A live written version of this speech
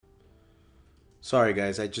Sorry,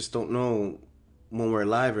 guys, I just don't know when we're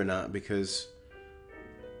live or not because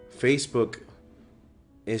Facebook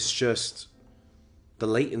is just the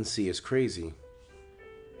latency is crazy.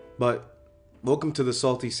 But welcome to the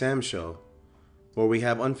Salty Sam Show, where we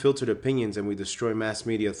have unfiltered opinions and we destroy mass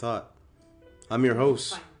media thought. I'm your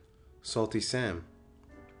host, Salty Sam.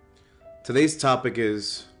 Today's topic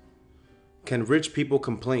is: can rich people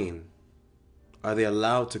complain? Are they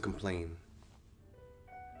allowed to complain?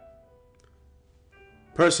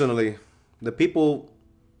 Personally, the people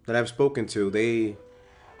that I've spoken to, they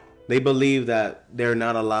believe that they're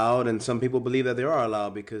not allowed, and some people believe that they are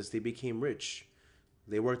allowed because they became rich.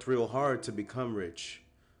 They worked real hard to become rich.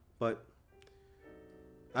 But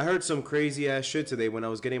I heard some crazy ass shit today when I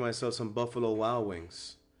was getting myself some Buffalo Wild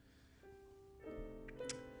Wings.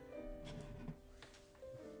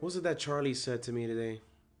 What was it that Charlie said to me today?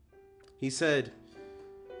 He said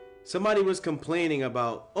somebody was complaining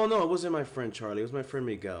about. Oh no, it wasn't my friend Charlie. It was my friend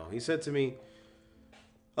Miguel. He said to me,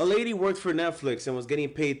 a lady worked for Netflix and was getting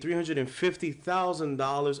paid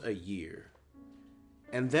 $350,000 a year.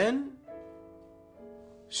 And then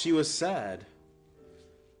she was sad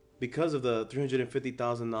because of the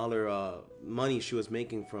 $350,000 money she was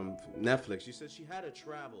making from Netflix. She said she had to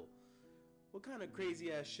travel. What kind of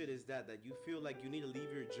crazy ass shit is that? That you feel like you need to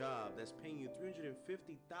leave your job that's paying you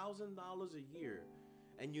 $350,000 a year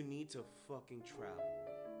and you need to fucking travel.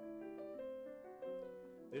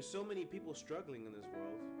 There's so many people struggling in this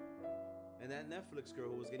world. And that Netflix girl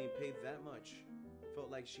who was getting paid that much felt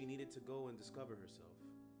like she needed to go and discover herself.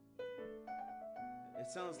 It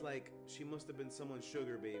sounds like she must have been someone's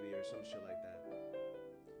sugar baby or some shit like that.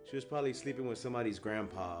 She was probably sleeping with somebody's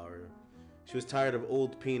grandpa, or she was tired of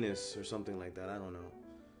old penis or something like that. I don't know.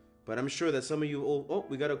 But I'm sure that some of you old... Oh,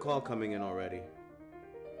 we got a call coming in already.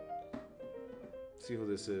 Let's see who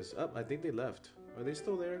this is. Oh, I think they left. Are they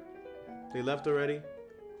still there? They left already?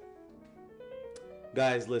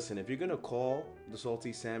 Guys, listen, if you're gonna call the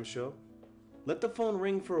Salty Sam Show, let the phone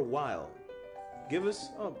ring for a while. Give us...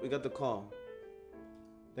 Oh, we got the call.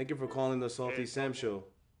 Thank you for calling the Salty Hey, Sam Show.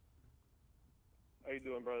 how you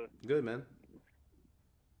doing, brother? Good, man.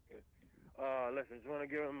 Good. Listen, just want to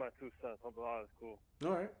give him my 2 cents. Hope all is cool.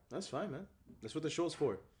 All right, that's fine, man. That's what the show's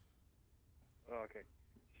for. Okay.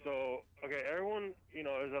 So, okay, everyone,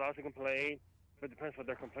 is allowed to complain, but it depends what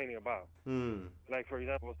they're complaining about. Hmm. Like, for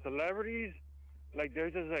example, celebrities, like, they're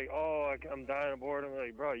just like, oh, I'm dying of boredom.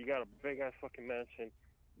 Like, bro, you got a big ass fucking mansion.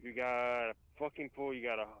 You got a fucking pool. You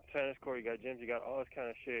got a tennis court. You got gyms. You got all this kind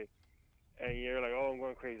of shit. And you're like, oh, I'm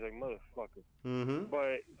going crazy. Like, motherfucker. Mm-hmm.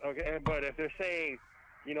 But if they're saying,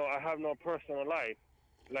 I have no personal life,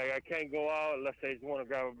 like I can't go out, let's say I just want to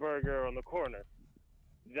grab a burger on the corner.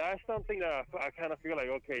 That's something that I kind of feel like,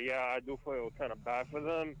 okay, yeah, I do feel kind of bad for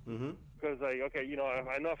them. Mm-hmm. Because, like, okay, if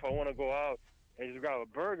I know if I want to go out and just grab a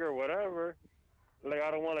burger, whatever, like,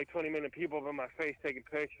 I don't want, like, 20 million people up in my face taking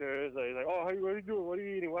pictures. Like oh, what are you doing? What are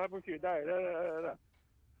you eating? What happened to your diet? Da, da, da, da.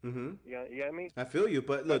 Mm-hmm. You get me? I feel you, but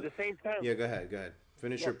But at look. the same time, Yeah, go ahead. Go ahead.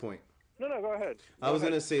 Finish your no, point. no, go ahead. I Go was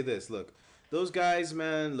ahead. gonna say this. Look, those guys,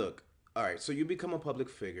 man. Look. All right. So you become a public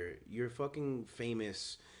figure. You're fucking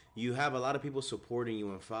famous. You have a lot of people supporting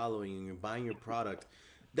you and following you. You're buying your product.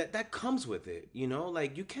 That comes with it. You know,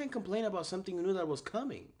 like you can't complain about something you knew that was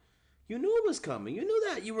coming. You knew it was coming. You knew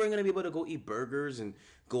that you weren't gonna be able to go eat burgers and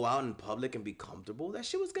go out in public and be comfortable. That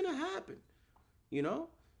shit was gonna happen. You know,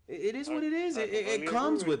 it is what it is. I It completely agree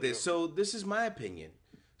comes with with it. you. So this is my opinion,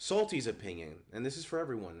 Salty's opinion, and this is for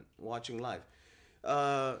everyone watching live.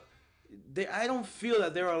 Uh, I don't feel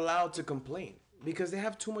that they're allowed to complain because they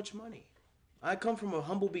have too much money. I come from a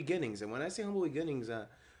humble beginnings, and when I say humble beginnings,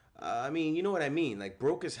 I mean you know what I mean. Like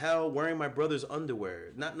broke as hell, wearing my brother's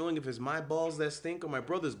underwear, not knowing if it's my balls that stink or my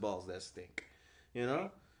brother's balls that stink. You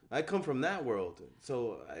know, I come from that world,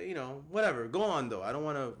 so whatever. Go on though. I don't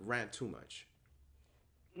want to rant too much.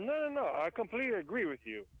 No. I completely agree with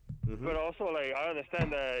you. Mm-hmm. But also, like, I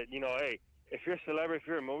understand that, hey, if you're a celebrity, if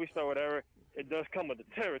you're a movie star, whatever, it does come with the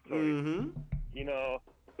territory, Mm-hmm. you know.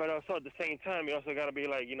 But also at the same time, you also gotta be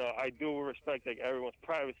like, I do respect like everyone's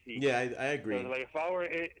privacy. Yeah, I Because agree. like if I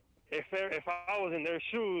was in their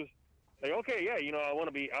shoes, like okay, yeah, I want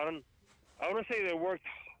to be. I want to say they worked.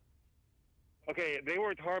 Okay, they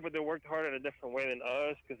worked hard, but they worked hard in a different way than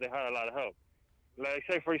us because they had a lot of help. Like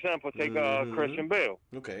say for example, take Mm-hmm. Christian Bale.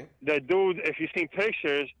 Okay. The dude, if you've seen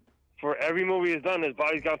pictures, for every movie he's done, his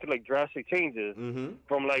body's gone through like drastic changes, Mm-hmm.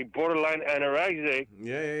 from like borderline anorexic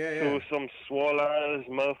Yeah, yeah, yeah, yeah. to some swole ass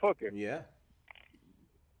motherfucker. Yeah.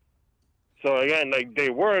 So again, like they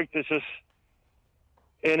worked. It's just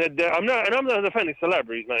I'm not defending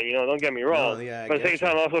celebrities, man. You know, don't get me No, wrong. yeah, I But at the same get you.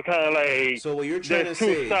 time, also kind of like So what you're trying there's to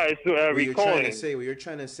two say, sides to every coin. what you're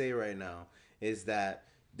trying to say right now is that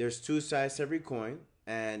there's two sides to every coin,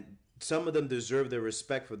 and some of them deserve their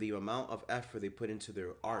respect for the amount of effort they put into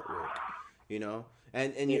their artwork, you know.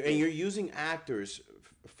 And you're using actors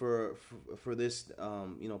for this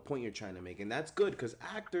point you're trying to make, and that's good because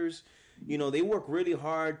actors, they work really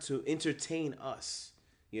hard to entertain us,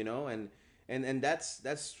 and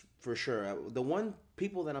that's for sure. The one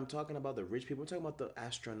people that I'm talking about, the rich people, I'm talking about the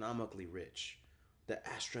astronomically rich,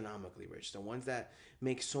 the ones that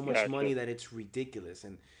make so much Gotcha. money that it's ridiculous,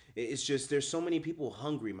 and it's just there's so many people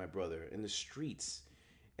hungry, my brother, in the streets,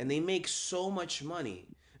 and they make so much money.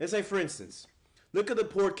 It's like, for instance, look at the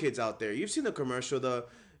poor kids out there. You've seen the commercial, the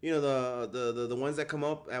ones that come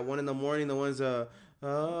up at 1 in the morning, the ones oh,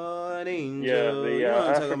 an Yeah, angel. the You know what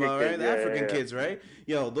I'm talking African about, kids. right? The Yeah, yeah, African yeah. kids, right?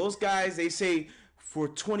 Yo, those guys, they say for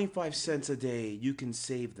 25 cents a day, you can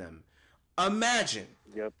save them. Imagine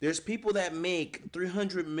Yep. there's people that make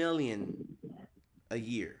 300 million a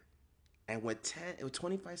year. And with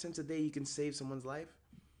 25 cents a day, you can save someone's life.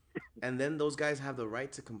 And then those guys have the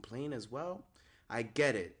right to complain as well. I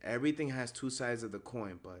get it. Everything has two sides of the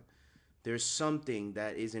coin, but there's something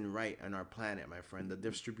that isn't right on our planet, my friend. The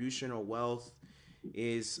distribution of wealth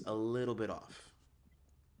is a little bit off.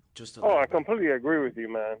 Just a Oh, little I bit. completely agree with you,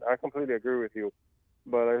 man. I completely agree with you.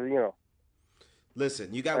 But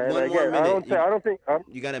Listen, you got and one more again, minute. I don't think.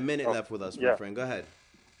 You got a minute Oh, left with us, my yeah, friend. Go ahead.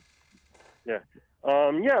 yeah,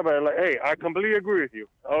 yeah. But like, hey, I completely agree with you.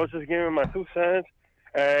 I was just giving my 2 cents,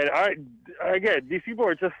 and I get these people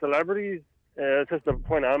are just celebrities. That's just the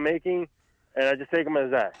point I'm making, and I just take them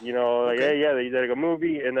as that. You know, like, Okay. hey, yeah, they did like a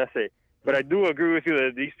movie, and that's it. But I do agree with you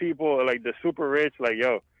that these people, like the super rich, like,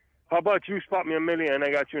 yo, how about you spot me a million and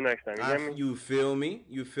I got you next time? You get me? You feel me?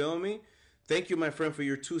 You feel me? Thank you, my friend, for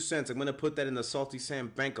your 2 cents. I'm gonna put that in the Salty Sam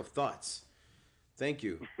Bank of Thoughts. Thank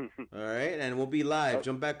you. All right, and we'll be live. Oh,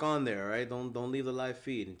 Jump back on there. All right, don't leave the live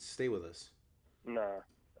feed and stay with us. nah,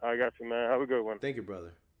 I got you, man. Have a good one. Thank you,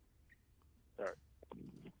 brother. All right.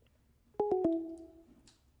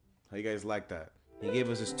 How you guys like that? He gave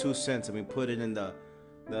us his 2 cents and we put it in the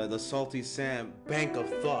Salty Sam Bank of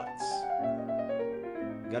Thoughts.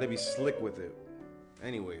 Gotta be slick with it.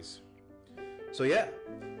 Anyways, so yeah,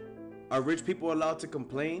 are rich people allowed to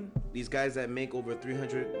complain? These guys that make over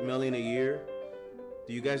 300 million a year.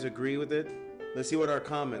 Do you guys agree with it? Let's see what our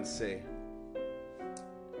comments say.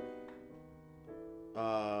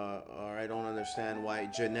 I don't understand why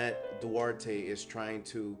Jeanette Duarte is trying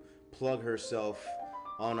to plug herself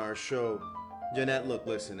on our show. Jeanette, look,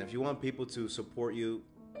 listen, if you want people to support you,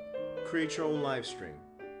 create your own live stream.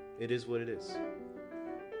 It is what it is.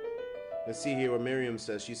 Let's see here what Miriam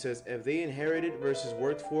says. She says, if they inherited versus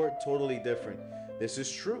worked for it, totally different. This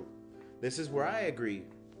is true. This is where I agree.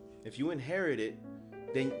 If you inherit it,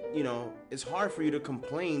 then, it's hard for you to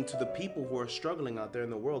complain to the people who are struggling out there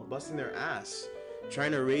in the world, busting their ass,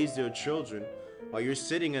 trying to raise their children while you're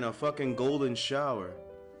sitting in a fucking golden shower.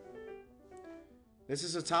 This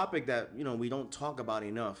is a topic that, we don't talk about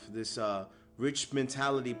enough. This rich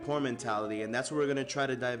mentality, poor mentality, and that's what we're going to try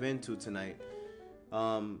to dive into tonight.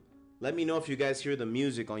 Let me know if you guys hear the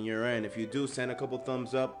music on your end. If you do, send a couple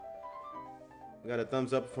thumbs up. We got a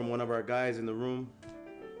thumbs up from one of our guys in the room.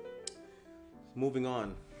 Moving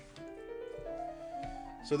on.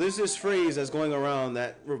 So there's this phrase that's going around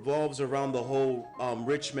that revolves around the whole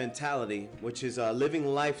rich mentality, which is living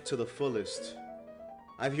life to the fullest.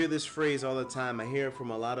 I hear this phrase all the time. I hear it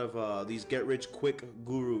from a lot of these get-rich-quick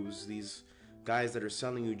gurus, these guys that are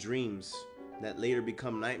selling you dreams that later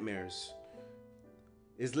become nightmares.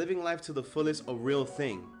 Is living life to the fullest a real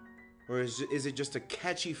thing? Or is it just a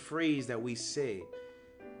catchy phrase that we say?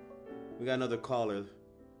 We got another caller.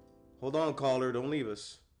 Hold on, caller. Don't leave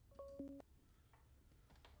us.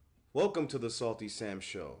 Welcome to the Salty Sam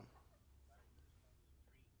Show.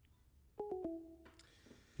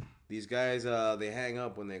 These guys, they hang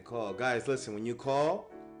up when they call. Guys, listen, when you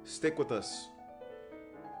call, stick with us.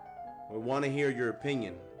 We want to hear your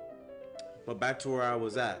opinion. But back to where I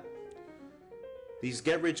was at. These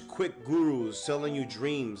get-rich-quick gurus selling you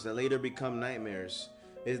dreams that later become nightmares.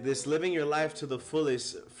 Is this living your life to the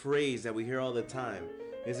fullest phrase that we hear all the time?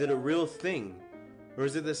 Is it a real thing? Or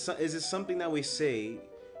is it something that we say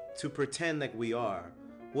to pretend like we are?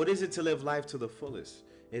 What is it to live life to the fullest?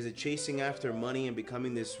 Is it chasing after money and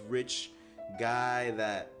becoming this rich guy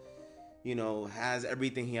that, has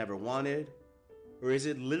everything he ever wanted? Or is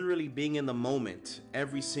it literally being in the moment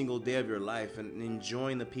every single day of your life and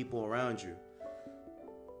enjoying the people around you?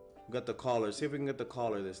 We got the caller. See if we can get the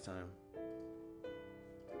caller this time.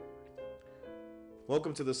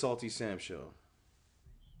 Welcome to the Salty Sam Show.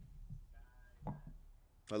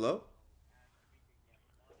 Hello?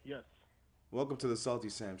 Yes. Welcome to the Salty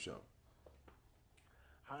Sam Show.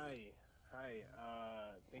 Hi. Hi.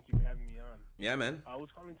 Thank you for having me on. Yeah, man. I was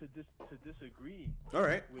calling to disagree All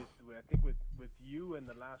right. with I think with you and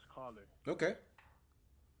the last caller. Okay.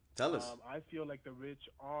 Tell us. I feel like the rich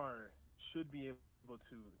are should be able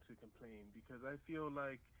to complain because I feel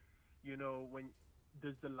like, when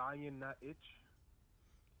does the lion not itch?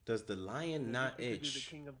 Does the lion not Just because you're the itch?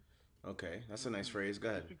 king of Okay, that's a nice phrase. Go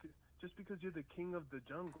ahead. just because you're the king of the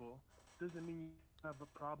jungle doesn't mean you have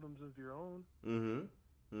problems of your own.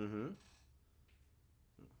 Mm-hmm. Mm-hmm.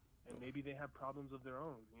 And maybe they have problems of their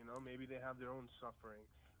own. Maybe they have their own suffering.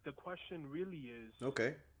 The question really is,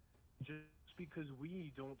 Okay. just because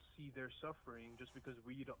we don't see their suffering, just because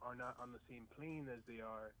we are not on the same plane as they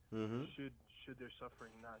are, Mm-hmm. should their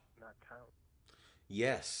suffering not count?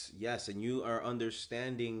 Yes, yes, and you are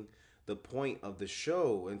understanding the point of the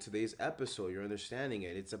show in today's episode. You're understanding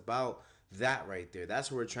it. It's about that right there. That's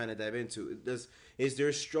what we're trying to dive into. Is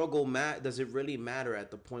their struggle does it really matter at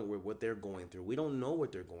the point where what they're going through? We don't know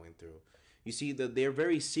what they're going through. You see, that they're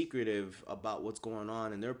very secretive about what's going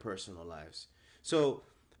on in their personal lives. So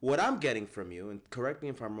what I'm getting from you, and correct me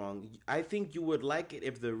if I'm wrong, I think you would like it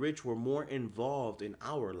if the rich were more involved in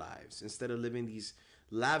our lives instead of living these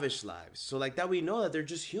lavish lives. So like that we know that they're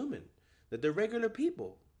just human, that they're regular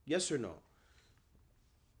people. Yes or no?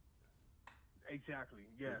 Exactly.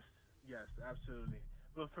 Yes. Yes. Absolutely.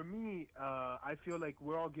 But for me, I feel like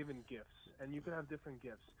we're all given gifts, and you can have different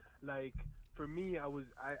gifts. Like for me, I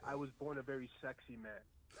was born a very sexy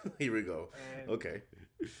man, Here we go. and Okay.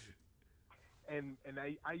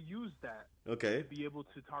 I use that Okay. to be able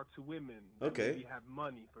to talk to women that Okay. maybe have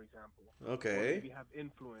money, for example, or Okay. maybe have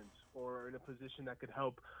influence, or in a position that could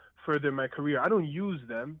help further my career. I don't use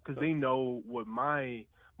them because they know what my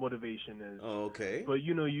motivation is. Oh, okay. But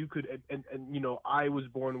you could, I was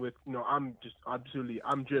born with, I'm just absolutely,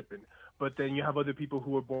 I'm dripping. But then you have other people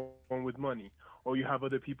who are born with money, or you have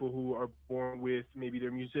other people who are born with maybe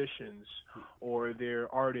they're musicians, or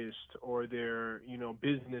they're artists, or they're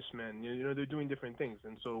businessmen. They're doing different things,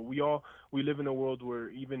 and so we live in a world where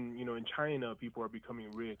even in China people are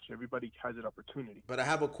becoming rich. Everybody has an opportunity But I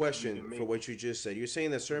have a to question even for make. what you just said. You're saying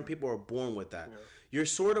that certain Mhm. people are born with that. Yeah, You're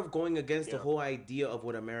sort of going against the yeah. whole idea of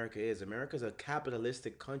what America is. America is a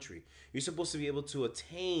capitalistic country. You're supposed to be able to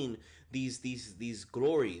attain these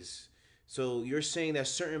glories. So you're saying that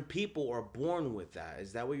certain people are born with that.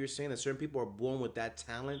 Is that what you're saying? That certain people are born with that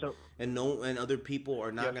talent, So and no, and other people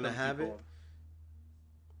are not yeah, gonna some have it. people.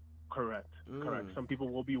 Correct, correct. Mm. Some people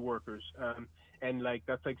will be workers, and like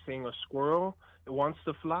that's like saying a squirrel wants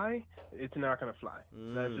to fly, it's not gonna fly.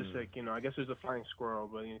 That's just Mm. like I guess there's a flying squirrel,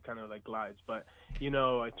 but it kind of like glides. But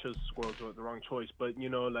I chose squirrels was the wrong choice. But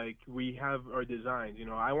like we have our designs.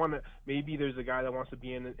 I want to. Maybe there's a guy that wants to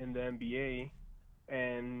be in the NBA,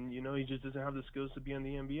 and he just doesn't have the skills to be in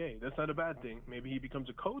the NBA. That's not a bad thing. Maybe he becomes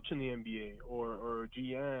a coach in the NBA or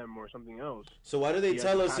GM or something else. So why do they He has a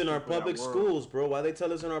tell us in passion our for that public world. schools, bro? Why they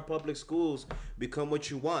tell us in our public schools, become what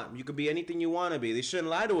you want? You could be anything you want to be. They shouldn't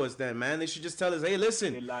lie to us then, man. They should just tell us, hey,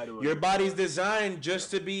 listen, They lie to us. your body's Yeah. designed Yep.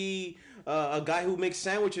 just to be a guy who makes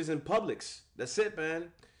sandwiches in Publix. That's it,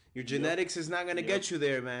 man. Your Yep. genetics is not gonna Yep. get you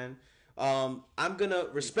there, man. I'm gonna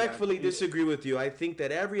respectfully Exactly. disagree with you. I think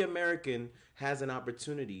that every American has an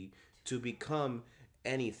opportunity to become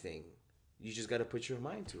anything. You just got to put your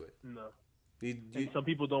mind to it. No. And You, some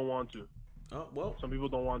people don't want to. oh well. Some people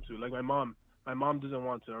don't want to. Like my mom. My mom doesn't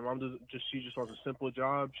want to. My mom doesn't just she just wants a simple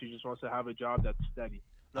job. She just wants to have a job that's steady.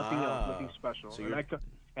 Nothing else, nothing Ah, special. so And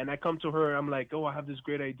you're I come to her, I'm like, "Oh, I have this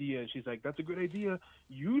great idea." And she's like, "That's a good idea.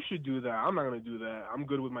 You should do that." I'm not going to do that. I'm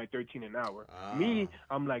good with my 13 an hour. ah. Me,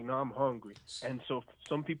 I'm like, "No, I'm hungry." And so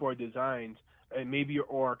some people are designed and maybe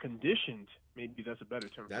or are conditioned. Maybe that's a better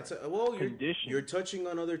term for That's it. a well. You're Conditioned. touching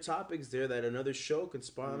on other topics there that another show could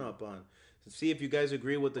spawn Mm. up on. So see if you guys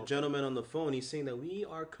agree with the Okay. gentleman on the phone. He's saying that we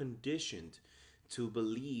are conditioned to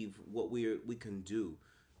believe what we can do,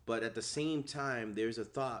 but at the same time, there's a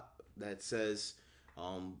thought that says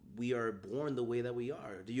we are born the way that we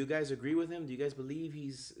are. Do you guys agree with him? Do you guys believe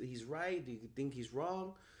he's right? Do you think he's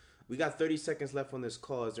wrong? We got 30 seconds left on this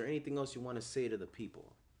call. Is there anything else you want to say to the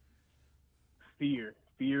people?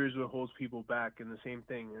 Fear is what holds people back, and the same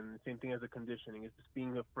thing as a conditioning. It's just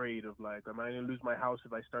being afraid of like, am I going to lose my house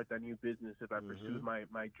if I start that new business, if I Mm-hmm. pursue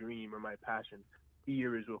my dream or my passion?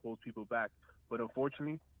 Fear is what holds people back. But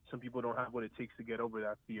unfortunately, some people don't have what it takes to get over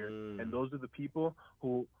that fear, and Mm. those are the people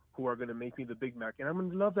who are going to make me the Big Mac, and I'm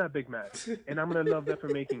going to love that Big Mac, and I'm going to love that for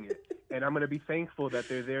making it, and I'm going to be thankful that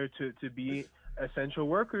they're there to be essential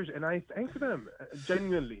workers, and I thank them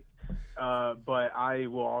genuinely. But I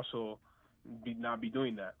will also not be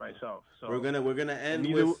doing that myself. So we're gonna end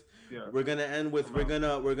neither, with yeah, we're gonna end with come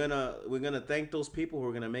out. we're gonna thank those people who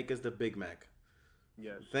are gonna make us the Big Mac.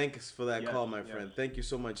 Yes, Thanks for that yes, call, my yes. friend. Thank you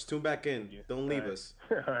so much. Tune back in. Thank you. Don't All leave right, us.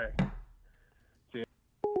 all right.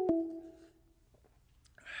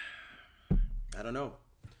 I don't know.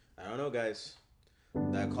 I don't know, guys.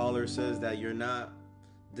 That caller says that you're not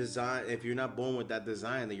design. If you're not born with that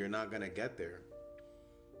design, that you're not gonna get there.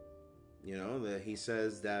 You know that he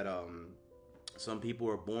says that some people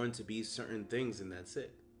are born to be certain things, and that's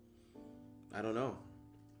it. I don't know.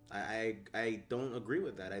 I don't agree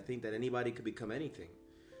with that. I think that anybody could become anything.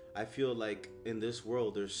 I feel like in this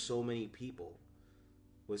world, there's so many people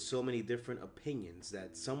with so many different opinions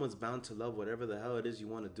that someone's bound to love whatever the hell it is you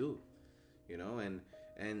want to do. You know,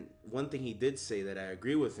 and one thing he did say that I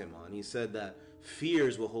agree with him on, he said that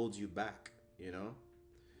fears will hold you back, you know.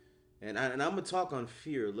 And I'm gonna talk on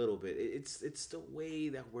fear a little bit. It's the way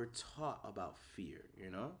that we're taught about fear, you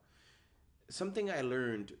know. Something I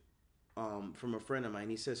learned from a friend of mine.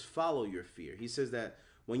 He says follow your fear. He says that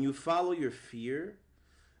when you follow your fear,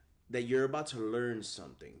 that you're about to learn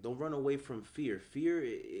something. Don't run away from fear. Fear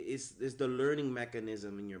is the learning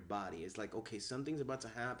mechanism in your body. It's like, okay, something's about to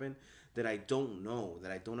happen that I don't know,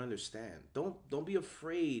 that I don't understand. Don't be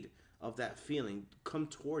afraid of that feeling. Come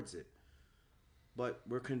towards it. But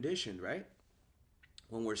we're conditioned, right?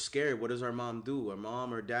 When we're scared, what does our mom do? Our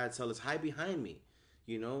mom or dad tell us, hide behind me.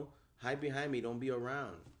 You know, hide behind me. Don't be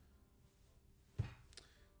around.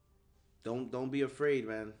 Don't be afraid,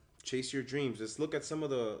 man. Chase your dreams. Let's look at some of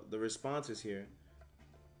the responses here.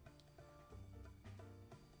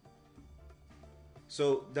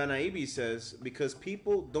 So Danaibi says, because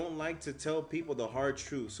people don't like to tell people the hard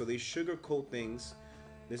truth, so they sugarcoat things.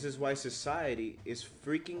 This is why society is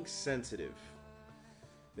freaking sensitive.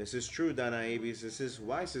 This is true, Danaibi. This is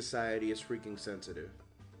why society is freaking sensitive.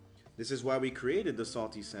 This is why we created the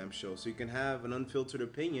Salty Sam Show, so you can have an unfiltered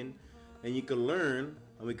opinion, and you can learn,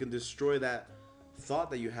 and we can destroy that thought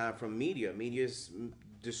that you have from media. Media is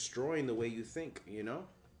destroying the way you think, you know?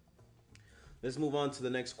 Let's move on to the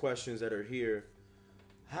next questions that are here.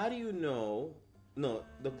 How do you know? No,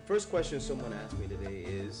 the first question someone asked me today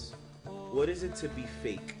is, what is it to be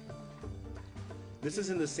fake? This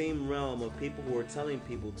is in the same realm of people who are telling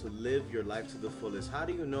people to live your life to the fullest. How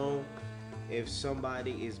do you know if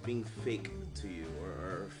somebody is being fake to you,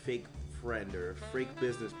 or a fake friend, or a fake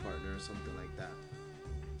business partner, or something like that?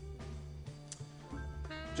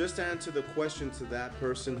 Just to answer the question to that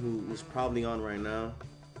person who is probably on right now,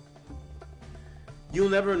 you'll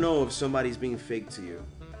never know if somebody's being fake to you.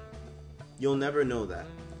 You'll never know that.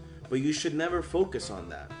 But you should never focus on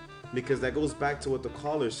that, because that goes back to what the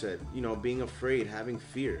caller said, you know, being afraid, having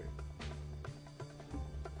fear.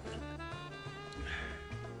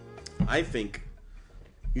 I think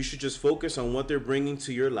you should just focus on what they're bringing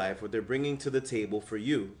to your life, what they're bringing to the table for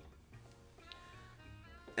you.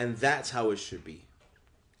 And that's how it should be.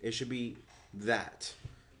 It should be that.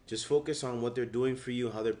 Just focus on what they're doing for you,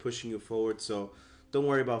 how they're pushing you forward. So don't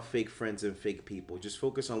worry about fake friends and fake people. Just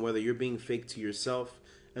focus on whether you're being fake to yourself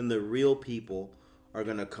and the real people are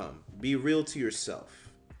going to come. Be real to yourself.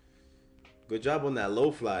 Good job on that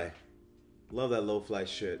low fly. Love that low fly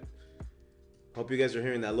shit. Hope you guys are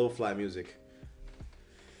hearing that low fly music.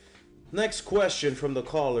 Next question from the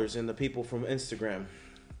callers and the people from Instagram.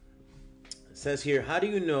 It says here, how do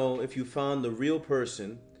you know if you found the real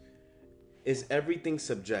person? Is everything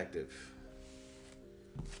subjective?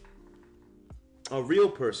 A real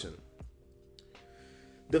person.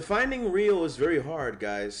 Defining real is very hard,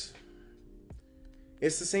 guys.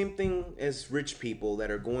 It's the same thing as rich people that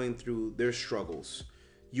are going through their struggles.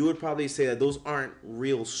 You would probably say that those aren't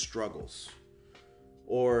real struggles.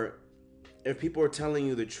 Or if people are telling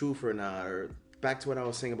you the truth or not, or back to what I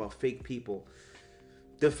was saying about fake people.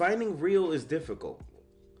 Defining real is difficult.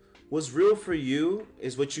 What's real for you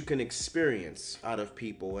is what you can experience out of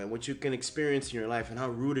people and what you can experience in your life and how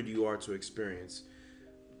rooted you are to experience.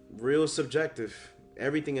 Real is subjective.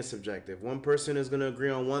 Everything is subjective. One person is going to agree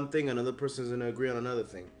on one thing, another person is going to agree on another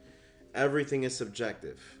thing. Everything is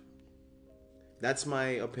subjective. That's my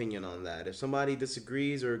opinion on that. If somebody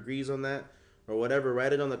disagrees or agrees on that or whatever,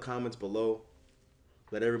 write it on the comments below.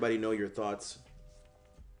 Let everybody know your thoughts.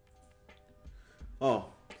 Oh,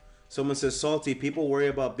 someone says, Salty, people worry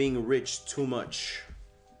about being rich too much.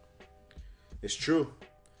 It's true.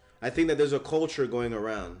 I think that there's a culture going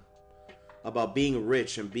around about being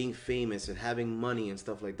rich and being famous and having money and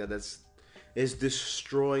stuff like that. Is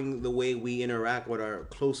destroying the way we interact with our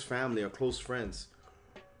close family, our close friends.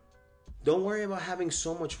 Don't worry about having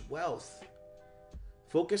so much wealth.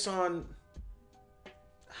 Focus on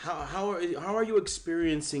how are you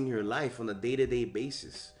experiencing your life on a day-to-day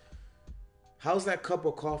basis? How's that cup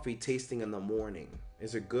of coffee tasting in the morning?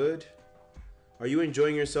 Is it good? Are you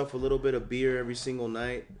enjoying yourself a little bit of beer every single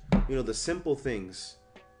night? You know, the simple things.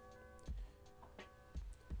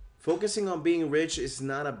 Focusing on being rich is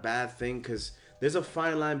not a bad thing, because there's a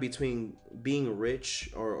fine line between being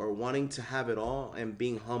rich or wanting to have it all and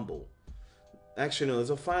being humble. Actually, no, there's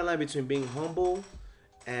a fine line between being humble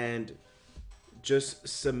and just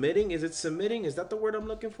submitting. Is it submitting? Is that the word I'm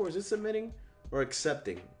looking for? Is it submitting or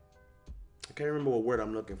accepting? I can't remember what word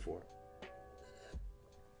I'm looking for.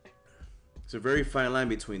 It's a very fine line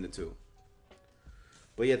between the two.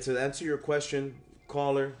 But yeah, to answer your question,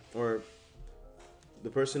 caller, or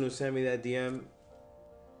the person who sent me that DM,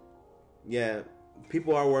 yeah,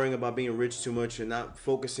 people are worrying about being rich too much and not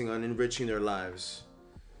focusing on enriching their lives.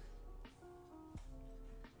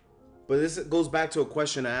 But this goes back to a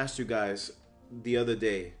question I asked you guys the other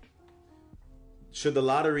day. Should the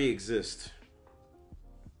lottery exist?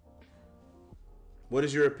 What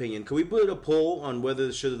is your opinion? Can we put a poll on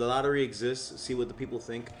whether should the lottery exist? See what the people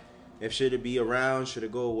think. If should it be around, should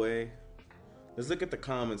it go away? Let's look at the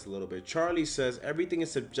comments a little bit. Charlie says everything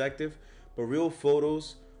is subjective, but real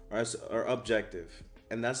photos are objective,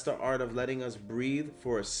 and that's the art of letting us breathe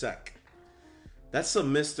for a sec. That's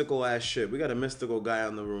some mystical ass shit. We got a mystical guy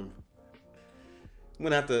in the room. I'm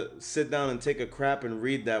gonna have to sit down and take a crap and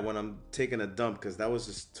read that when I'm taking a dump, because that was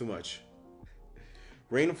just too much.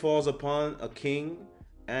 Rain falls upon a king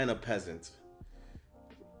and a peasant.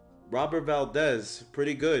 Robert Valdez,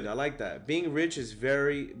 pretty good. I like that. Being rich is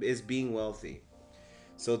being wealthy.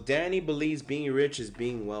 So Danny believes being rich is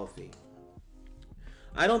being wealthy.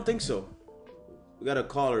 I don't think so. We got a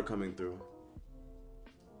caller coming through.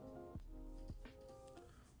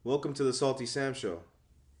 Welcome to the Salty Sam Show.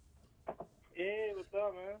 Hey, what's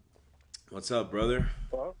up, man? What's up, brother?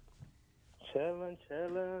 Well, chillin'.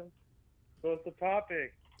 What's the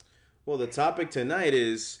topic? Well, the topic tonight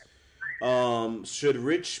is, should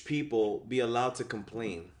rich people be allowed to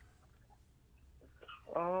complain?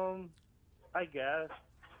 I guess.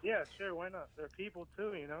 Yeah, sure, why not? They're people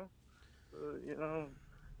too, you know?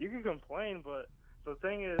 You can complain, but the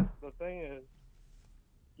thing is,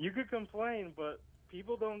 you could complain, but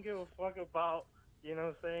people don't give a fuck about,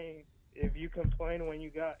 saying if you complain when you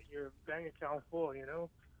got your bank account full, you know?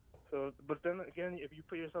 So, but then again, if you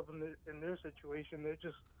put yourself in their situation, they're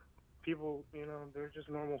just people, they're just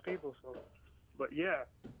normal people. So, but yeah,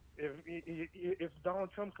 if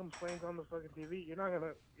Donald Trump complains on the fucking TV,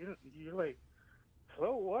 you're like,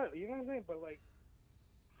 so what? You know what I'm saying? But like,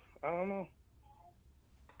 I don't know.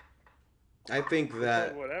 I think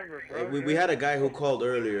that whatever, bro. we had a guy who called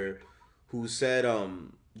earlier who said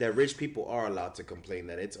that rich people are allowed to complain,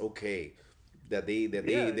 that it's okay. They're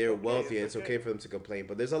okay, wealthy and it's okay for them to complain.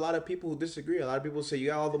 But there's a lot of people who disagree. A lot of people say you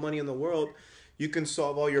got all the money in the world, you can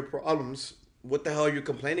solve all your problems. What the hell are you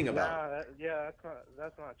complaining about?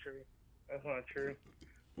 That's not true. That's not true.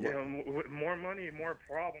 With more money, more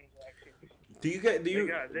problems. Actually.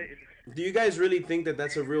 Do you guys really think that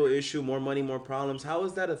that's a real issue? More money, more problems. How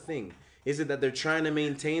is that a thing? Is it that they're trying to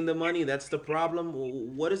maintain the money? That's the problem.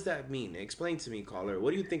 What does that mean? Explain to me, caller.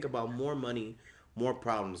 What do you think about more money, more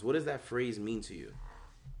problems? What does that phrase mean to you?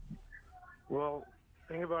 Well,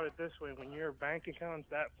 think about it this way: when your bank account's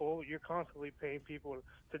that full, you're constantly paying people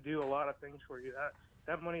to do a lot of things for you.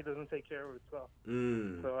 That money doesn't take care of itself.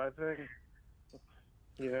 So I think,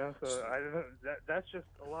 that's just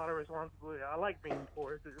a lot of responsibility. I like being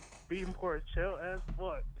poor. Being poor is chill as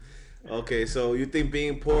fuck. Okay, so you think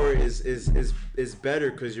being poor is better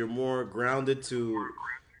because you're more grounded to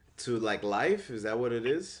like life? Is that what it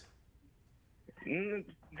is? The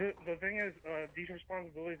thing is, these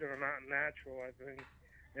responsibilities are not natural. I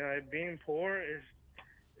think, being poor is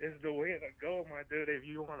the way to go, my dude. If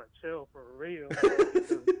you want to chill for real.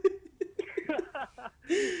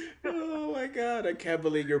 Oh my god, I can't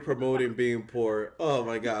believe you're promoting being poor. Oh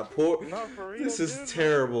my god, poor. No, for real, this is dude,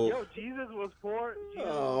 terrible. Yo, Jesus was poor.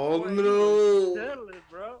 Oh was no. Steadily,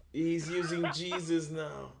 bro. He's using Jesus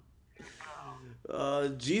now.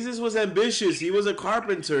 Jesus was ambitious. He was a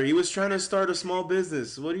carpenter. He was trying to start a small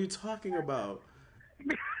business. What are you talking about?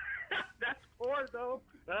 That's poor, though.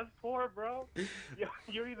 That's poor, bro.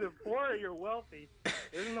 You're either poor or you're wealthy.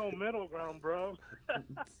 There's no middle ground, bro.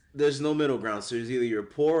 There's no middle ground. So it's either you're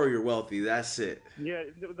poor or you're wealthy. That's it. Yeah,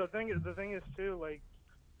 the thing is too, like,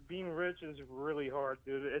 being rich is really hard,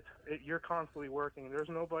 dude. You're constantly working. There's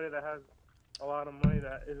nobody that has a lot of money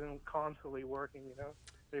that isn't constantly working, you know?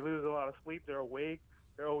 They lose a lot of sleep. They're awake.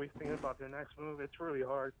 They're always thinking about their next move. It's really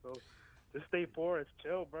hard. So, Just stay poor. It's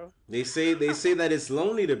chill, bro. They say that it's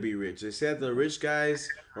lonely to be rich. They say that the rich guys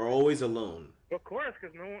are always alone. Of course,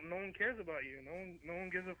 because no one cares about you. No one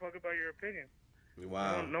gives a fuck about your opinion.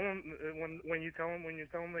 Wow. No one when you tell them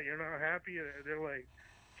that you're not happy, they're like,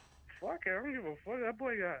 fuck, I don't give a fuck. That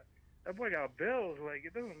boy got bills. Like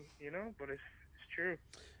it doesn't, But it's true.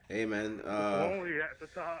 Hey man. It's lonely at the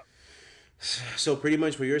top. So pretty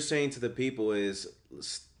much what you're saying to the people is,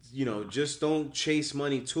 just don't chase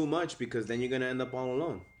money too much because then you're gonna end up all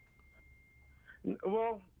alone.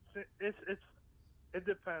 Well, it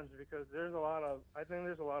depends because I think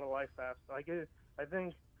there's a lot of life after. I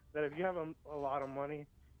think that if you have a lot of money,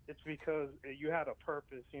 it's because you had a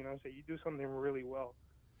purpose. So you do something really well,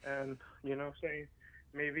 and say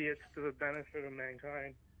maybe it's to the benefit of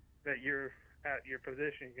mankind that you're at your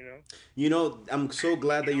position. I'm so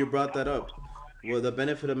glad that you brought that up. Well, the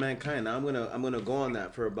benefit of mankind. Now I'm gonna go on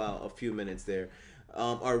that for about a few minutes there.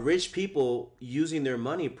 Are rich people using their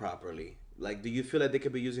money properly? Like, do you feel like they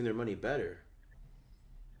could be using their money better?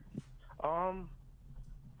 Um,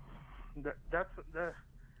 that's the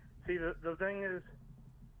see the thing is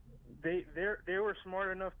they were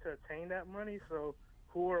smart enough to attain that money. So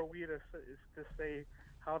who are we to say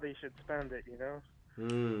how they should spend it?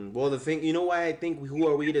 Well, the thing, why I think who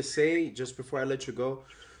are we to say, just before I let you go?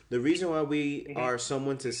 The reason why we are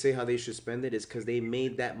someone to say how they should spend it is because they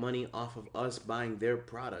made that money off of us buying their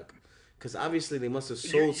product. Because obviously they must have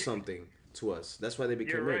sold something to us. That's why they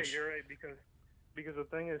became rich. You're right. Because the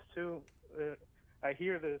thing is too, I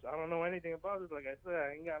hear this. I don't know anything about this. Like I said,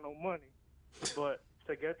 I ain't got no money. But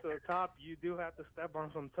to get to the top, you do have to step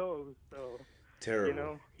on some toes. So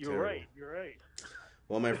Terrible. You're Terrible. right. You're right.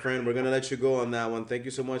 Well, my friend, we're gonna let you go on that one. Thank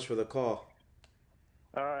you so much for the call.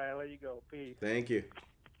 All right, I'll let you go. Peace. Thank you.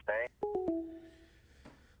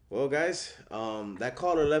 Well, guys, that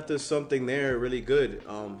caller left us something there really good.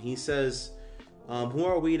 He says, who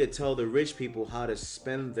are we to tell the rich people how to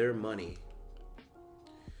spend their money?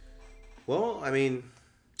 Well, I mean,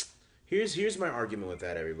 here's my argument with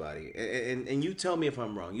that, everybody. And you tell me if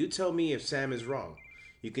I'm wrong. You tell me if Sam is wrong.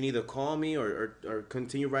 You can either call me or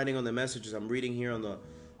continue writing on the messages I'm reading here on the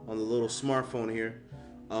little smartphone here.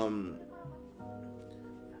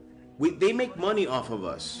 They make money off of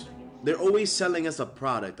us. They're always selling us a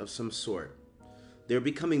product of some sort. They're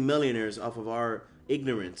becoming millionaires off of our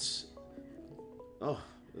ignorance. Oh,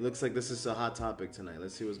 it looks like this is a hot topic tonight.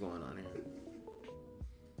 Let's see what's going on here.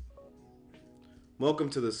 Welcome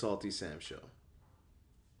to the Salty Sam Show.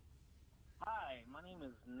 Hi, my name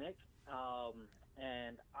is Nick,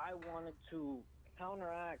 and I wanted to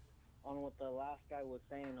counteract on what the last guy was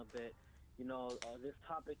saying a bit. This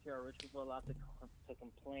topic here, are rich people allowed to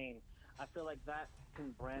complain? I feel like that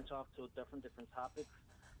can branch off to different topics.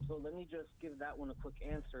 So let me just give that one a quick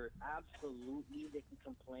answer. Absolutely, they can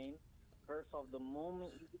complain. First off, the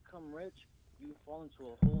moment you become rich, you fall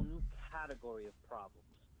into a whole new category of problems.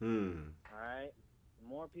 All right?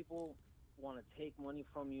 More people want to take money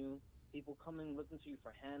from you. People coming looking to you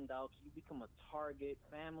for handouts. You become a target.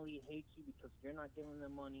 Family hates you because you're not giving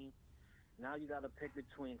them money. Now you got to pick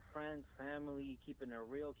between friends, family, keeping it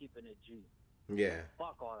real, keeping it G. Yeah.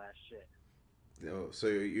 Fuck all that shit. So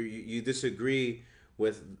you disagree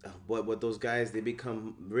with what those guys, they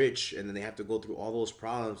become rich and then they have to go through all those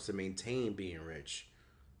problems to maintain being rich.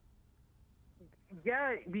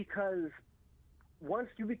 Yeah, because once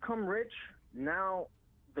you become rich, now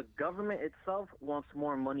the government itself wants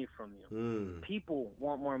more money from you. People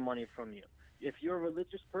want more money from you. If you're a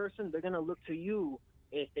religious person, they're going to look to you.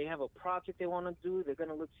 If they have a project they want to do, they're going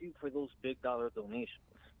to look to you for those big dollar donations.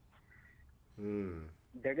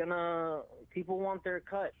 They're going to, people want their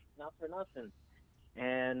cut, not for nothing.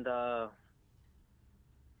 And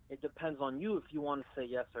it depends on you if you want to say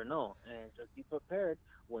yes or no. And just be prepared.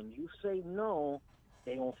 When you say no,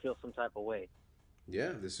 they won't feel some type of way.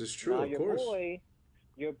 Yeah, this is true, now, of course.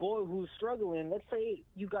 Your boy who's struggling, let's say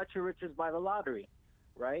you got your riches by the lottery,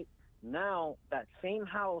 right? Now, that same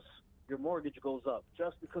house, your mortgage goes up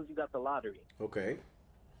just because you got the lottery. Okay.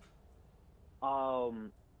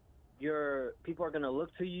 Your people are going to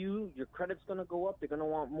look to you. Your credit's going to go up. They're going to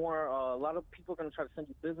want more. A lot of people are going to try to send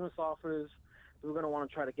you business offers. They're going to want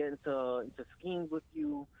to try to get into schemes with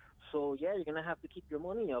you. So, yeah, you're going to have to keep your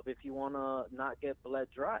money up if you want to not get bled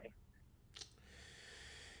dry.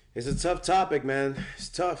 It's a tough topic, man. It's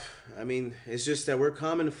tough. I mean, it's just that we're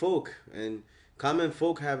common folk, and common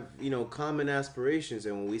folk have, common aspirations.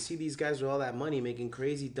 And when we see these guys with all that money making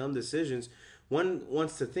crazy, dumb decisions, one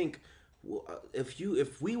wants to think,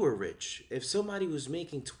 if we were rich, if somebody was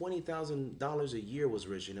making $20,000 a year was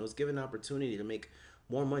rich and it was given an opportunity to make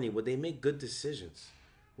more money, would they make good decisions?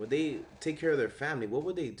 Would they take care of their family? What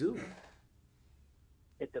would they do?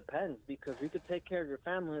 It depends because you could take care of your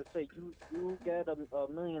family. Let's say you get $1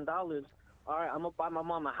 million. All right, I'm gonna buy my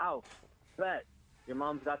mom a house. Bet your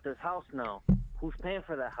mom's got this house now. Who's paying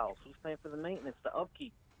for that house? Who's paying for the maintenance, the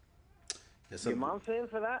upkeep? Your mom's paying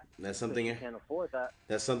for that? That's something you can't afford that.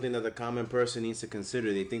 That's something that the common person needs to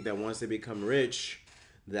consider. They think that once they become rich,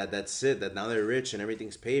 that's it. That now they're rich and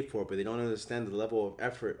everything's paid for, but they don't understand the level of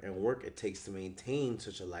effort and work it takes to maintain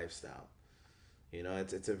such a lifestyle. You know,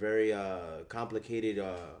 it's a very complicated,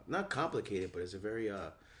 not complicated, but it's a very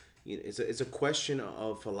it's a question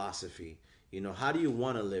of philosophy. You know, how do you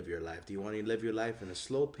want to live your life? Do you want to live your life in a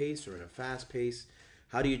slow pace or in a fast pace?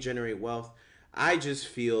 How do you generate wealth? I just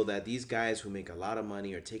feel that these guys who make a lot of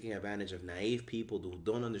money are taking advantage of naive people who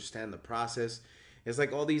don't understand the process. It's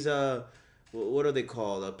like all these what are they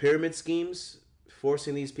called? Pyramid schemes,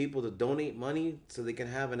 forcing these people to donate money so they can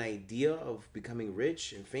have an idea of becoming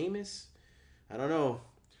rich and famous. I don't know.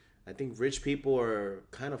 I think rich people are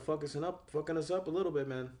kind of fucking us up a little bit,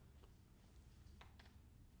 man.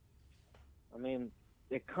 I mean,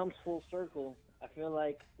 it comes full circle. I feel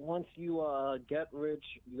like once you get rich,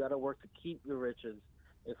 you got to work to keep your riches.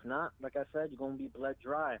 If not, like I said, you're going to be bled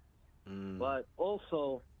dry. But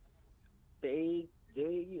also, they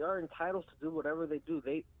are entitled to do whatever they do.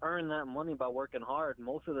 They earn that money by working hard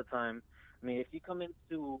most of the time. I mean, if you come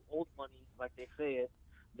into old money, like they say it,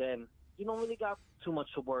 then you don't really got too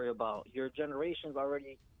much to worry about. Your generation's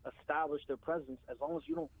already established their presence. As long as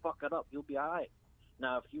you don't fuck it up, you'll be all right.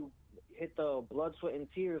 Now, if you hit the blood, sweat, and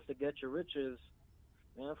tears to get your riches,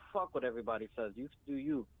 man, fuck what everybody says. You do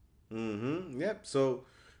you. Yep. So,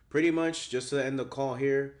 pretty much, just to end the call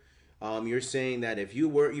here, you're saying that if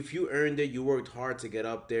you earned it, you worked hard to get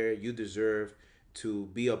up there, you deserve to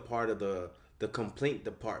be a part of the complaint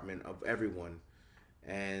department of everyone.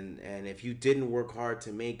 And if you didn't work hard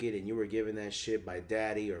to make it, and you were given that shit by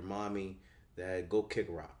daddy or mommy, that go kick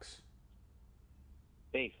rocks.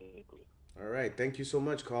 Basically. All right. Thank you so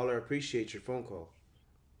much, caller. Appreciate your phone call.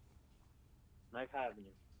 Nice having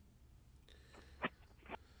you.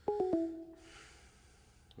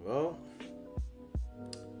 Well,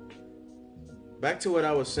 back to what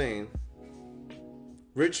I was saying.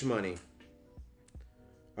 Rich money.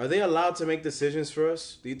 Are they allowed to make decisions for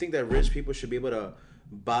us? Do you think that rich people should be able to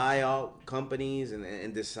buy out companies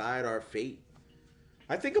and decide our fate?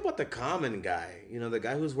 I think about the common guy. You know, the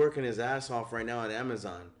guy who's working his ass off right now on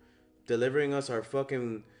Amazon, delivering us our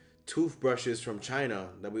fucking toothbrushes from China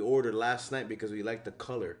that we ordered last night because we like the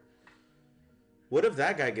color. What if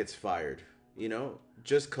that guy gets fired? You know,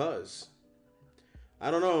 just cuz.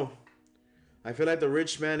 I don't know. I feel like the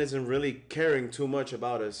rich man isn't really caring too much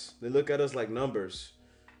about us. They look at us like numbers.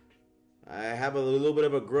 I have a little bit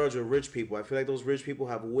of a grudge with rich people. I feel like those rich people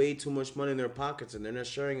have way too much money in their pockets and they're not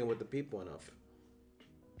sharing it with the people enough.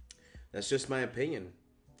 That's just my opinion.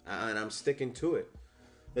 And I'm sticking to it.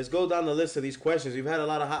 Let's go down the list of these questions. We've had a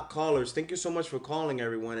lot of hot callers. Thank you so much for calling,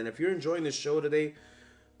 everyone. And if you're enjoying the show today,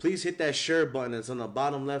 please hit that share button. It's on the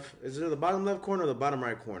bottom left. Is it the bottom left corner or the bottom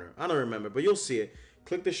right corner? I don't remember, but you'll see it.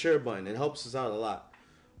 Click the share button. It helps us out a lot.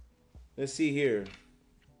 Let's see here.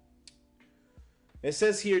 It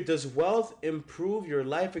says here, does wealth improve your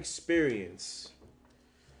life experience?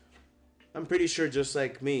 I'm pretty sure, just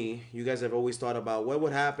like me, you guys have always thought about what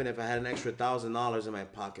would happen if I had an extra $1,000 in my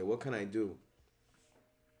pocket. What can I do?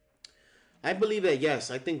 I believe that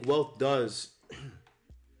yes, I think wealth does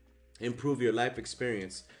improve your life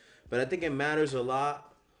experience. But I think it matters a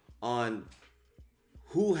lot on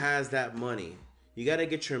who has that money. You got to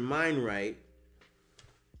get your mind right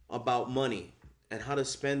about money and how to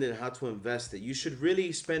spend it and how to invest it. You should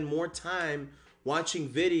really spend more time watching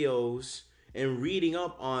videos and reading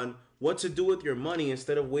up on what to do with your money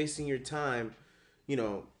instead of wasting your time, you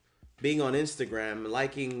know, being on Instagram,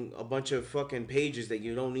 liking a bunch of fucking pages that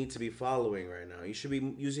you don't need to be following right now. You should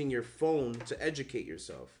be using your phone to educate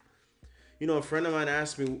yourself. You know, a friend of mine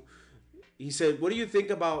asked me, he said, what do you think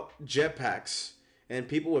about jetpacks and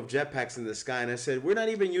people with jetpacks in the sky? And I said, we're not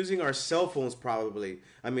even using our cell phones properly.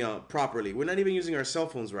 We're not even using our cell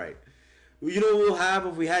phones right. You know what we'll have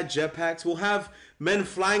if we had jetpacks? We'll have men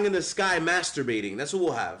flying in the sky masturbating. That's what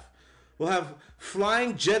we'll have. We'll have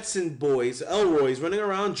flying Jetson boys, Elroys, running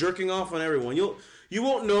around jerking off on everyone. You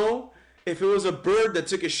won't know if it was a bird that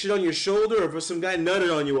took a shit on your shoulder or if it was some guy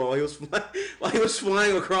nutted on you while he was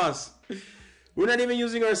flying across. We're not even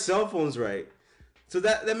using our cell phones right. So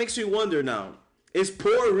that makes me wonder now. Is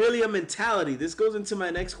poor really a mentality? This goes into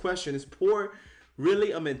my next question. Is poor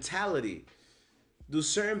really a mentality? Do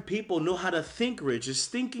certain people know how to think rich? Is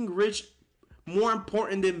thinking rich more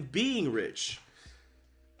important than being rich?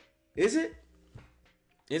 Is it?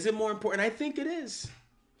 Is it more important? I think it is.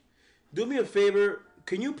 Do me a favor.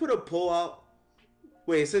 Can you put a poll out?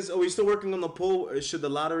 Wait, it says, are we still working on the poll? Should the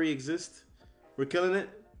lottery exist? We're killing it?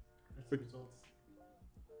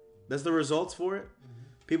 That's the results for it?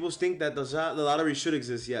 People think that the lottery should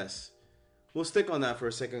exist, yes. We'll stick on that for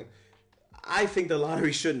a second. I think the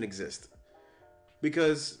lottery shouldn't exist.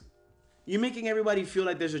 Because you're making everybody feel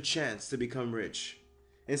like there's a chance to become rich.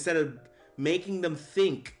 Instead of making them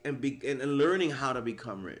think and learning how to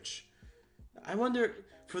become rich. I wonder,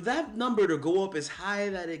 for that number to go up as high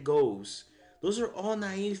that it goes, those are all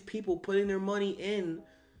naive people putting their money in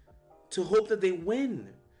to hope that they win.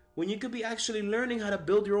 When you could be actually learning how to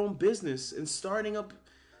build your own business and starting up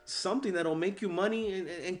something that'll make you money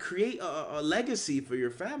and create a legacy for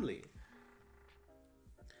your family.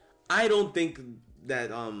 I don't think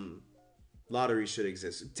that lottery should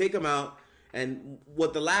exist. Take them out. And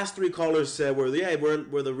what the last three callers said were, yeah,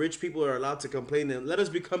 where the rich people are allowed to complain, and let us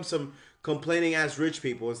become some complaining ass rich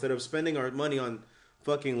people instead of spending our money on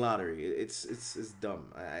fucking lottery. It's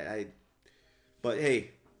dumb. But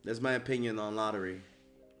hey, that's my opinion on lottery.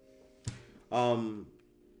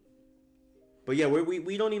 But yeah,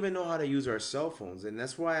 we don't even know how to use our cell phones, and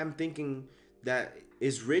that's why I'm thinking that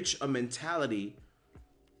is rich a mentality,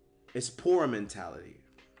 is poor a mentality.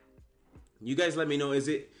 You guys let me know, is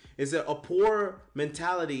it a poor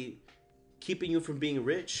mentality keeping you from being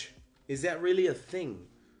rich? Is that really a thing?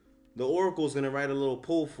 The Oracle's gonna write a little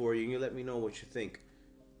poll for you, and you let me know what you think.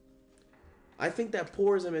 I think that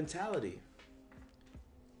poor is a mentality.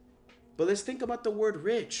 But let's think about the word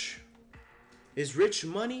rich. Is rich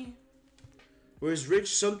money? Or is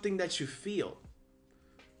rich something that you feel?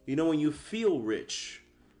 You know, when you feel rich,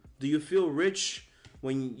 do you feel rich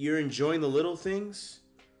when you're enjoying the little things?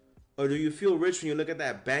 Or do you feel rich when you look at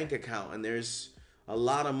that bank account and there's a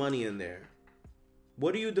lot of money in there?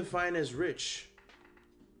 What do you define as rich?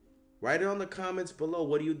 Write it on the comments below.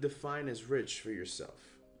 What do you define as rich for yourself?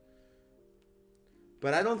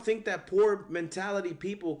 But I don't think that poor mentality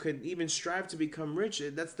people could even strive to become rich.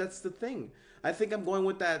 That's the thing. I think I'm going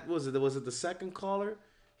with that. Was it the second caller?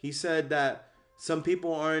 He said that some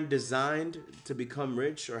people aren't designed to become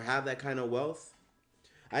rich or have that kind of wealth.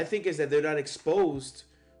 I think is that they're not exposed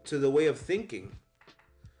to the way of thinking.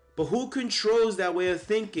 But who controls that way of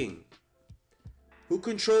thinking? Who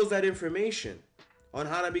controls that information on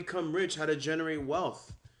how to become rich, how to generate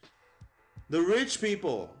wealth? The rich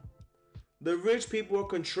people. The rich people are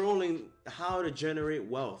controlling how to generate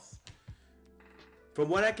wealth. From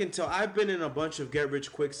what I can tell, I've been in a bunch of get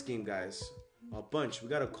rich quick scheme, guys. A bunch. We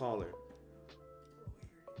got a caller.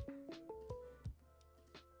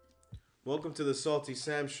 Welcome to the Salty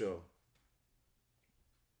Sam Show.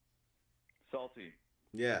 Salty.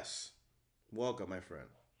 Yes. Welcome, my friend.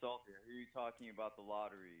 Salty, I hear you talking about the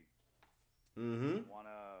lottery. Mm-hmm.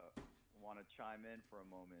 Wanna chime in for a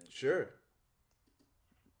moment? Sure.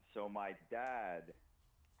 So my dad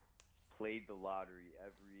played the lottery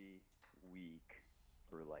every week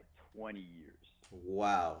for like 20 years.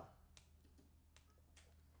 Wow.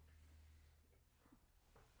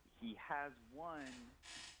 He has won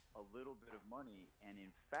a little bit of money, and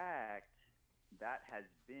in fact, that has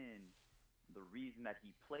been the reason that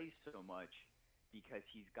he plays so much, because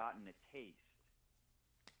he's gotten a taste.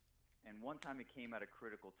 And one time it came at a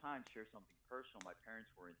critical time. Share something personal. My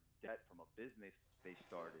parents were in debt from a business they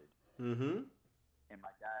started. Mm-hmm. And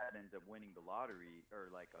my dad ended up winning the lottery,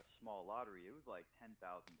 or like a small lottery. It was like $10,000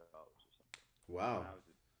 or something. Wow. When I was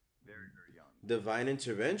very, very young. Divine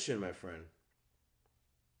intervention, my friend.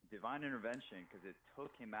 Divine intervention, because it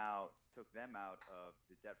took them out of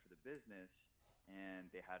the debt for the business, and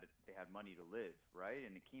they had money to live, right?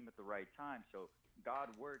 And it came at the right time. So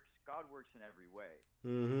God works in every way,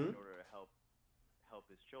 Mm-hmm. in order to help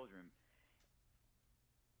his children.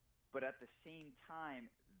 But at the same time,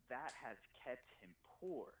 that has kept him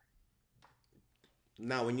poor.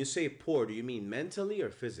 Now, when you say poor, do you mean mentally or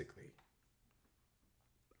physically?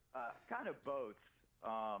 Kind of both.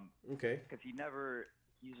 Okay. Because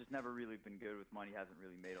he's just never really been good with money. Hasn't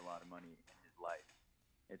really made a lot of money in his life.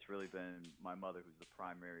 It's really been my mother who's the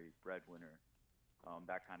primary breadwinner.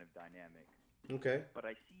 That kind of dynamic. Okay. But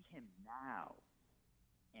I see him now,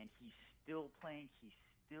 and he's still playing. He's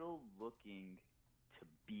still looking to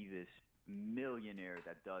be this millionaire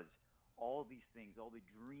that does all these things, all the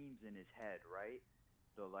dreams in his head, right?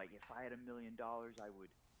 So, like, if I had $1 million, I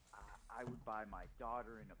would buy my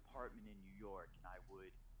daughter an apartment in New York, and I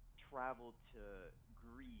would travel to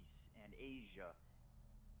Greece and Asia.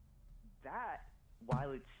 That,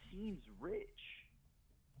 while it seems rich,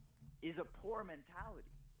 is a poor mentality.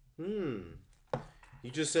 You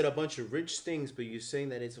just said a bunch of rich things, but you're saying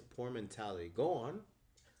that it's a poor mentality. Go on.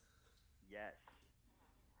 Yes.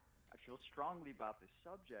 I've feel strongly about this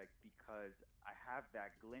subject because I have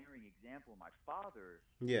that glaring example, my father,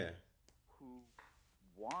 Yeah. who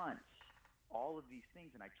wants all of these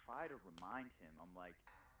things, and I try to remind him. I'm like,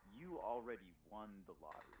 you already won the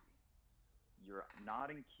lottery. You're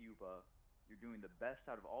not in Cuba. You're doing the best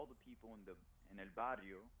out of all the people in El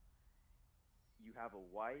Barrio. You have a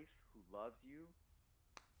wife who loves you,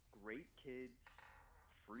 great kids,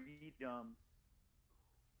 freedom.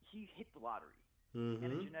 He hit the lottery, and a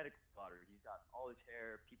Mm-hmm. genetic lottery. He's got all his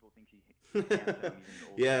hair. People think he's handsome, even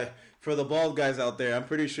older. Yeah, for the bald guys out there, I'm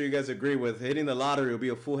pretty sure you guys agree with hitting the lottery will be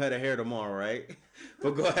a full head of hair tomorrow, right?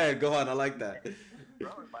 But go ahead, go on. I like that.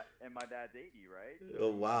 Bro, and my dad's 80, right?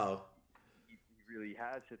 Oh wow. He really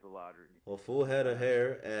has hit the lottery. Well, full head of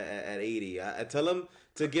hair at 80. I tell him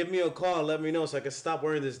to give me a call and let me know so I can stop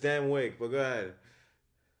wearing this damn wig. But go ahead.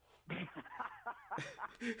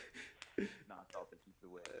 Not I'll to keep the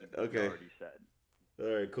way. Okay. Already said. All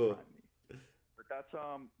right, cool. But that's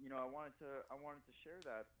I wanted to share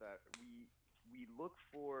that we look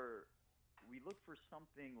for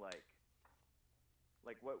something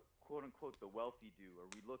like what quote unquote the wealthy do, or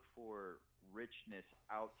we look for richness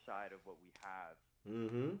outside of what we have.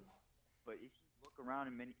 Mm-hmm. But if you look around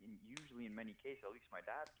usually in many cases, at least my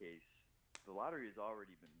dad's case, the lottery has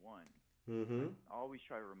already been won. Mm-hmm. I always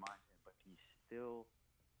try to remind him, but he still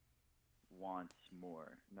wants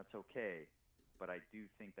more, and that's okay. But I do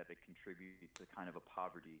think that it contributes to kind of a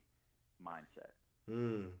poverty mindset.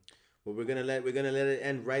 Well, we're gonna let it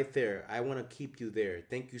end right there. I want to keep you there.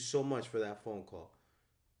 Thank you so much for that phone call.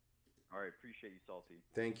 All right, appreciate you, Salty.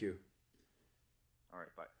 Thank you. All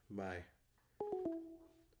right, bye. Bye.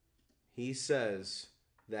 He says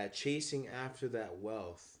that chasing after that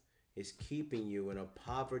wealth is keeping you in a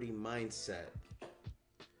poverty mindset.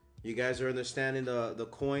 You guys are understanding the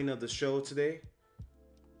coin of the show today?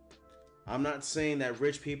 I'm not saying that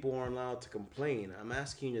rich people aren't allowed to complain. I'm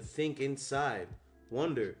asking you to think inside.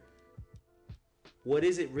 Wonder, what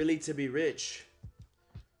is it really to be rich?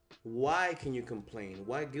 Why can you complain?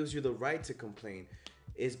 What gives you the right to complain?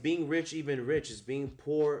 Is being rich even rich? Is being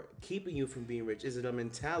poor keeping you from being rich? Is it a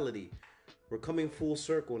mentality? We're coming full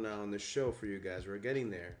circle now on the show for you guys. We're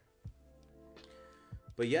getting there.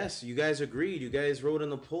 But yes, you guys agreed. You guys wrote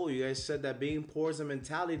in the poll. You guys said that being poor is a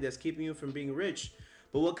mentality that's keeping you from being rich.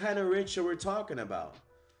 But what kind of rich are we talking about?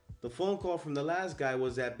 The phone call from the last guy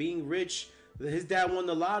was that being rich, his dad won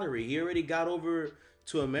the lottery. He already got over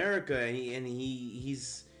to America, and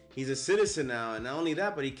he's a citizen now. And not only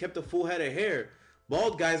that, but he kept a full head of hair.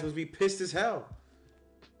 Bald guys must be pissed as hell.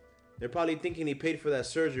 They're probably thinking he paid for that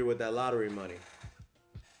surgery with that lottery money.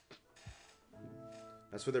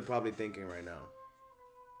 That's what they're probably thinking right now.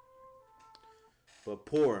 But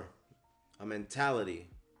poor, a mentality.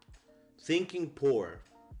 Thinking poor.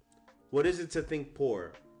 What is it to think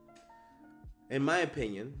poor? In my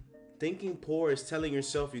opinion, thinking poor is telling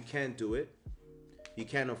yourself you can't do it, you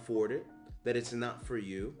can't afford it, that it's not for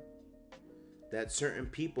you, that certain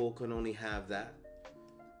people can only have that.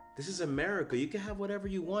 This is America. You can have whatever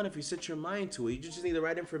you want if you set your mind to it. You just need the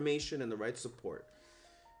right information and the right support.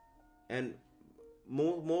 And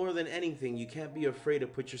more than anything, you can't be afraid to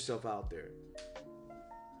put yourself out there.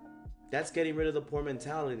 That's getting rid of the poor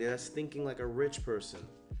mentality. That's thinking like a rich person.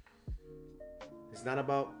 It's not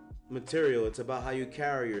about material. It's about how you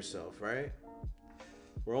carry yourself, right?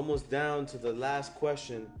 We're almost down to the last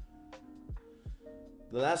question.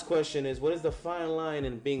 The last question is, what is the fine line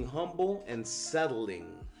in being humble and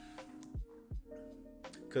settling?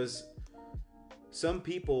 Because some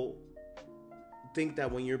people think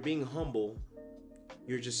that when you're being humble,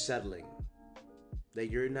 you're just settling. That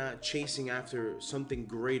you're not chasing after something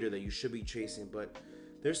greater that you should be chasing. But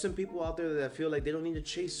there's some people out there that feel like they don't need to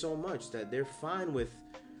chase so much, that they're fine with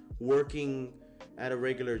working at a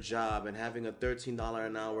regular job and having a $13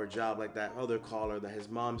 an hour job like that other caller that his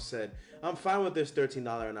mom said, I'm fine with this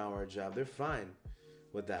 $13 an hour job. They're fine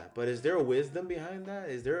with that. But is there a wisdom behind that?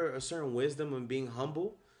 Is there a certain wisdom in being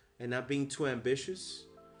humble and not being too ambitious?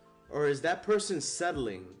 Or is that person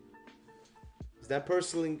settling? Is that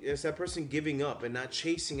person giving up and not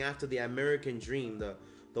chasing after the American dream,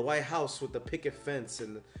 the White House with the picket fence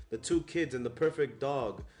and the two kids and the perfect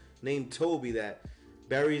dog named Toby that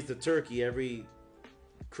buries the turkey every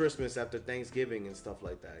Christmas after Thanksgiving and stuff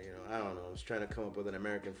like that? You know, I don't know. I was trying to come up with an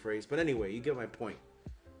American phrase, but anyway, you get my point.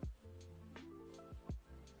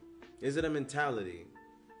 Is it a mentality?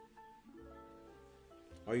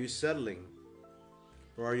 Are you settling?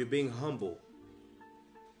 Or are you being humble?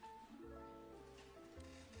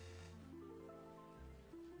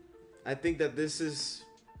 I think that this is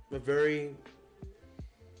it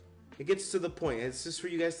gets to the point. It's just for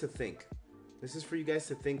you guys to think. This is for you guys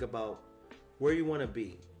to think about where you want to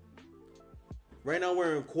be. Right now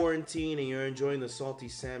we're in quarantine and you're enjoying the Salty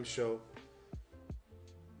Sam show.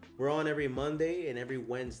 We're on every Monday and every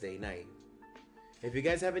Wednesday night. If you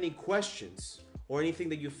guys have any questions or anything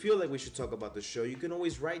that you feel like we should talk about the show, you can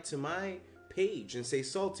always write to my page and say,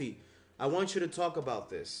 Salty, I want you to talk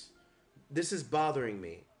about this. This is bothering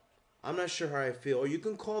me. I'm not sure how I feel. Or you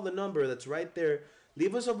can call the number that's right there.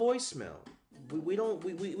 Leave us a voicemail.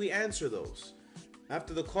 We answer those.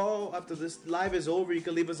 After the call, after this live is over, you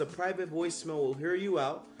can leave us a private voicemail. We'll hear you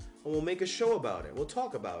out and we'll make a show about it. We'll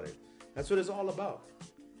talk about it. That's what it's all about.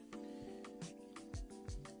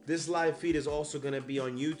 This live feed is also going to be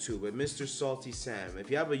on YouTube at Mr. Salty Sam. If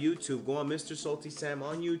you have a YouTube, go on Mr. Salty Sam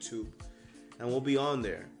on YouTube and we'll be on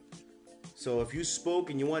there. So if you spoke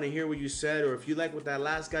and you want to hear what you said, or if you like what that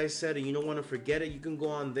last guy said and you don't want to forget it, you can go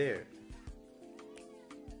on there.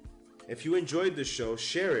 If you enjoyed the show,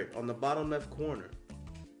 share it on the bottom left corner.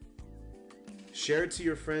 Share it to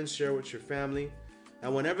your friends, share it with your family.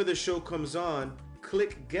 And whenever the show comes on,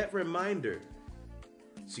 click Get Reminder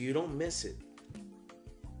so you don't miss it.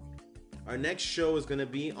 Our next show is going to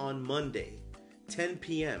be on Monday, 10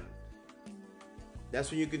 p.m.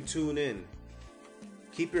 That's when you can tune in.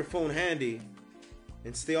 Keep your phone handy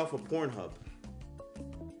and stay off of Pornhub.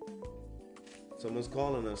 Someone's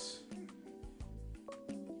calling us.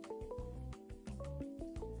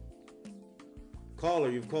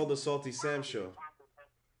 Caller, you've called the Salty Sam show.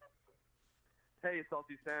 Hey,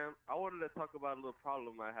 Salty Sam. I wanted to talk about a little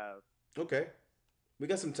problem I have. Okay. We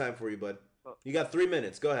got some time for you, bud. You got 3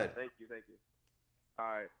 minutes. Go ahead. Thank you. All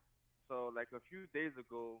right. So, like a few days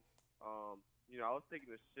ago, I was taking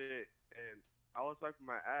a shit and I was wiping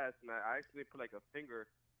my ass and I actually put like a finger,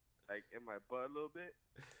 like in my butt a little bit.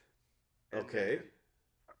 And Okay.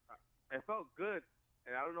 It felt good,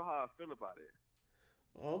 and I don't know how I feel about it.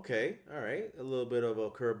 Okay. All right. A little bit of a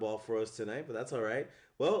curveball for us tonight, but that's all right.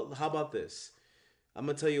 Well, how about this? I'm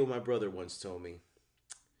going to tell you what my brother once told me.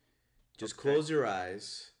 Just close your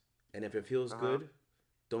eyes, and if it feels good,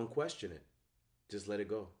 don't question it. Just let it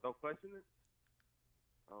go. Don't question it?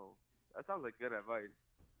 Oh, that sounds like good advice.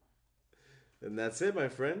 And that's it, my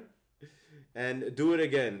friend. And do it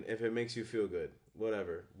again if it makes you feel good.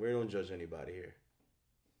 Whatever. We don't judge anybody here.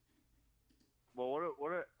 Well,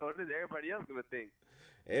 what is everybody else going to think?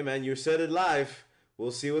 Hey, man, you said it live.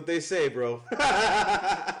 We'll see what they say, bro.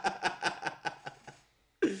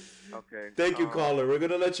 Okay. Thank you, caller. We're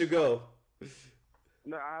going to let you go.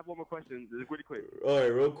 No, I have one more question. Just really quick. All right,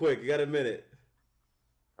 real quick. You got a minute.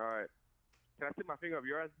 All right. Can I stick my finger up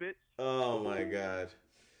your ass, bitch? Oh, my God.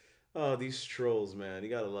 Oh, these trolls, man. You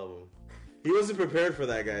got to love them. He wasn't prepared for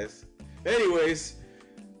that, guys. Anyways,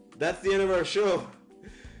 that's the end of our show.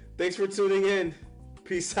 Thanks for tuning in.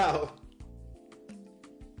 Peace out.